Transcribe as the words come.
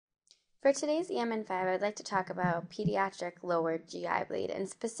For today's EMN5, I'd like to talk about pediatric lower GI bleed, and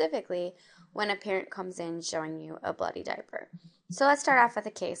specifically when a parent comes in showing you a bloody diaper. So let's start off with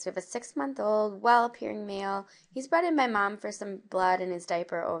a case. We have a 6-month-old, well-appearing male. He's brought in by mom for some blood in his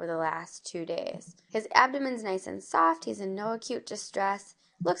diaper over the last 2 days. His abdomen's nice and soft. He's in no acute distress.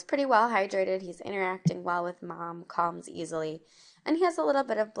 Looks pretty well hydrated. He's interacting well with mom, calms easily. And he has a little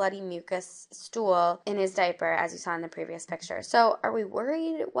bit of bloody mucus stool in his diaper, as you saw in the previous picture. So are we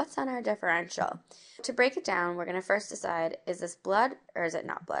worried? What's on our differential? To break it down, we're going to first decide, is this blood or is it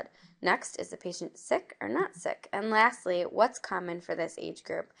not blood? Next, is the patient sick or not sick? And lastly, what's common for this age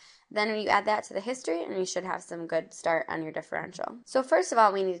group? Then you add that to the history and you should have some good start on your differential. So first of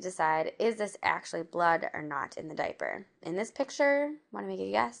all, we need to decide, is this actually blood or not in the diaper? In this picture, want to make a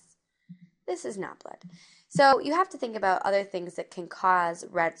guess? This is not blood. So you have to think about other things that can cause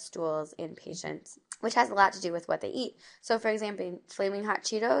red stools in patients, which has a lot to do with what they eat. So for example, flaming hot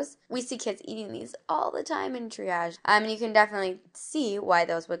Cheetos, we see kids eating these all the time in triage. And you can definitely see why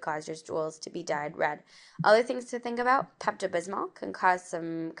those would cause your stools to be dyed red. Other things to think about, Pepto-Bismol can cause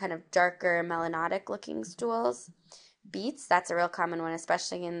some kind of darker melanotic looking stools. Beets, that's a real common one,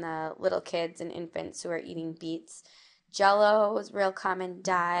 especially in the little kids and infants who are eating beets. Jello is real common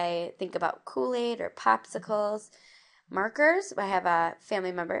dye. Think about Kool-Aid or popsicles. Markers, I have a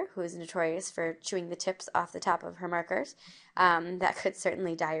family member who is notorious for chewing the tips off the top of her markers. That could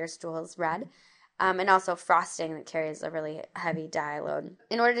certainly dye your stools red. And also frosting that carries a really heavy dye load.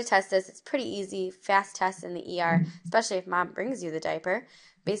 In order to test this, it's pretty easy, fast test in the ER, especially if mom brings you the diaper.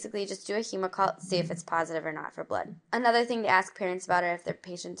 Basically, just do a hemocult, see if it's positive or not for blood. Another thing to ask parents about are if their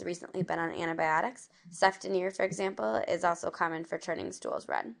patient's recently been on antibiotics. Ceftonir, for example, is also common for turning stools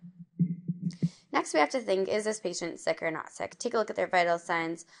red. Next, we have to think, is this patient sick or not sick? Take a look at their vital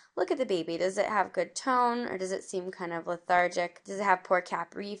signs. Look at the baby. Does it have good tone or does it seem kind of lethargic? Does it have poor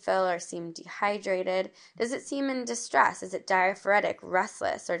cap refill or seem dehydrated? Does it seem in distress? Is it diaphoretic,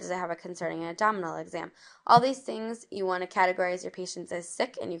 restless, or does it have a concerning abdominal exam? All these things, you want to categorize your patients as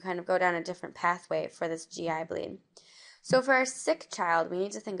sick, and you kind of go down a different pathway for this GI bleed. So for our sick child, we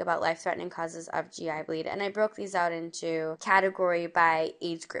need to think about life-threatening causes of GI bleed, and I broke these out into category by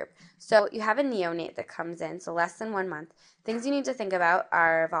age group. So you have a neonate that comes in, so less than 1 month. Things you need to think about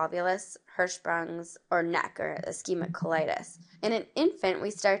are volvulus, Hirschsprung's, or neck, or ischemic colitis. In an infant, we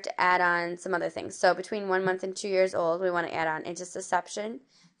start to add on some other things. So between 1 month and 2 years old, we want to add on intussusception.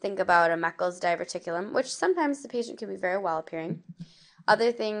 Think about a Meckel's diverticulum, which sometimes the patient can be very well appearing.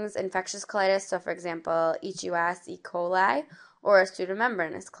 Other things, infectious colitis, so for example, HUS, E. coli, or a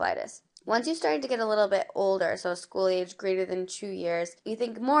pseudomembranous colitis. Once you start to get a little bit older, so school age greater than 2 years, you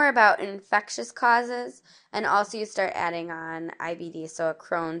think more about infectious causes, and also you start adding on IBD, so a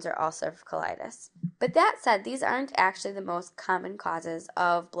Crohn's or ulcerative colitis. But that said, these aren't actually the most common causes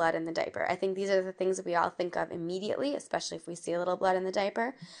of blood in the diaper. I think these are the things that we all think of immediately, especially if we see a little blood in the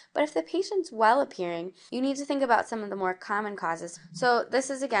diaper. But if the patient's well appearing, you need to think about some of the more common causes. So this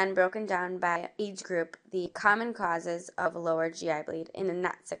is again broken down by age group, the common causes of lower GI bleed in a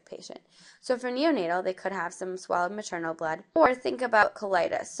not sick patient. So for neonatal, they could have some swallowed maternal blood, or think about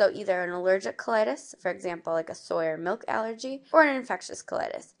colitis. So either an allergic colitis, for example, like a soy or milk allergy, or an infectious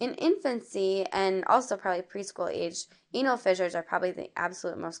colitis. In infancy and also probably preschool age, anal fissures are probably the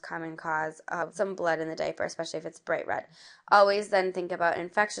absolute most common cause of some blood in the diaper, especially if it's bright red. Always then think about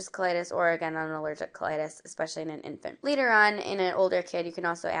infectious colitis or again an allergic colitis, especially in an infant. Later on, in an older kid, you can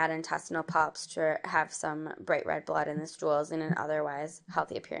also add intestinal polyps to have some bright red blood in the stools in an otherwise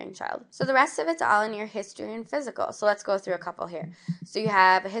healthy appearing child. So the rest of it's all in your history and physical. So let's go through a couple here. So you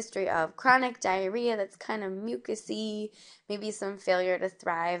have a history of chronic diarrhea that's kind of mucusy, maybe some failure to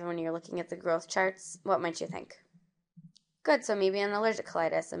thrive when you're looking at the growth charts. What might you think? Good, so maybe an allergic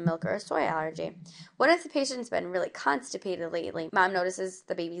colitis, a milk or a soy allergy. What if the patient's been really constipated lately? Mom notices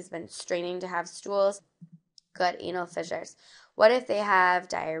the baby's been straining to have stools. Good, anal fissures. What if they have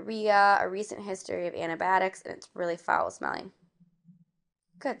diarrhea, a recent history of antibiotics, and it's really foul smelling?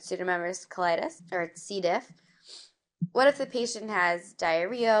 Good, pseudomembranous colitis, or C. diff. What if the patient has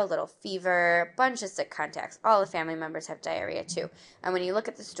diarrhea, a little fever, bunch of sick contacts? All the family members have diarrhea too. And when you look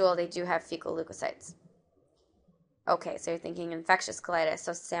at the stool, they do have fecal leukocytes. Okay, so you're thinking infectious colitis,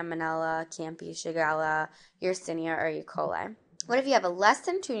 so Salmonella, Campi, Shigella, Yersinia, or E. coli. What if you have a less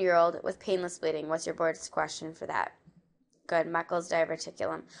than 2-year-old with painless bleeding? What's your board's question for that? Good, Meckel's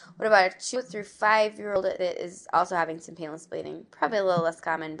diverticulum. What about a 2 through 5-year-old that is also having some painless bleeding? Probably a little less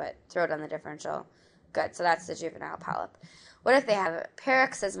common, but throw it on the differential. Good, so that's the juvenile polyp. What if they have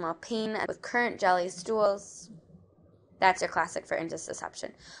paroxysmal pain with current jelly stools? That's your classic for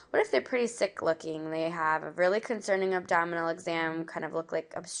intussusception. What if they're pretty sick looking? They have a really concerning abdominal exam, kind of look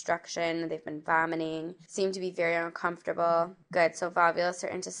like obstruction. They've been vomiting, seem to be very uncomfortable. Good, so volvulus or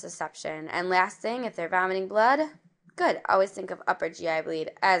intussusception. And last thing, if they're vomiting blood, good. Always think of upper GI bleed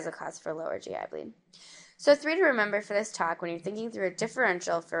as a cause for lower GI bleed. So 3 to remember for this talk when you're thinking through a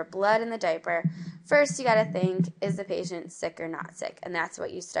differential for blood in the diaper. First, you got to think, is the patient sick or not sick? And that's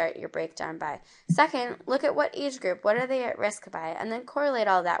what you start your breakdown by. Second, look at what age group, what are they at risk by? And then correlate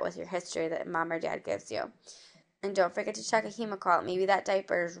all that with your history that mom or dad gives you. And don't forget to check a hemocolt. Maybe that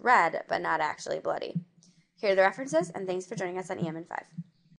diaper is red, but not actually bloody. Here are the references, and thanks for joining us on EM in 5.